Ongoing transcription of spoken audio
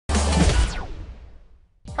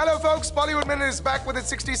Hello folks, Bollywood Minute is back with its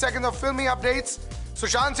 60 seconds of filming updates.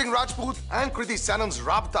 Sushant Singh Rajput and Kriti Sanan's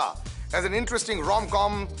Rabta as an interesting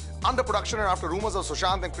rom-com under production, and after rumors of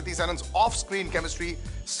Sushant and Kriti Sanan's off-screen chemistry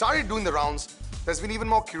started doing the rounds, there's been even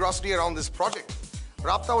more curiosity around this project.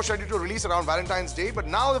 Rabta was scheduled to release around Valentine's Day, but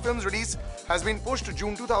now the film's release has been pushed to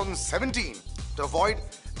June 2017 to avoid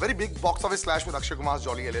very big box office clash with Akshay Kumar's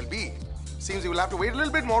Jolly LLB. Seems we will have to wait a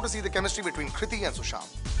little bit more to see the chemistry between Kriti and Sushant.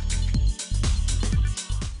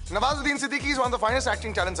 Nawazuddin Siddiqui is one of the finest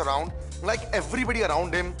acting talents around. Like everybody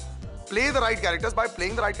around him, play the right characters by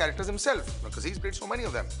playing the right characters himself, because he's played so many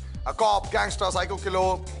of them. A cop, gangster, psycho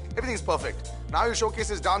killer, everything's perfect. Now he'll showcase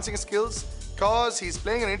his dancing skills because he's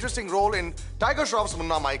playing an interesting role in Tiger Shroff's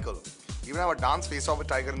Munna Michael. Even have a dance face-off with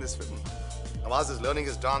Tiger in this film. Nawaz is learning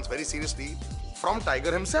his dance very seriously from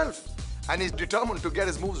Tiger himself, and he's determined to get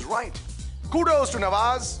his moves right. Kudos to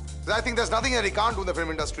Nawaz. I think there's nothing that he can't do in the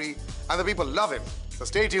film industry, and the people love him. So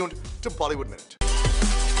stay tuned to Bollywood Minute.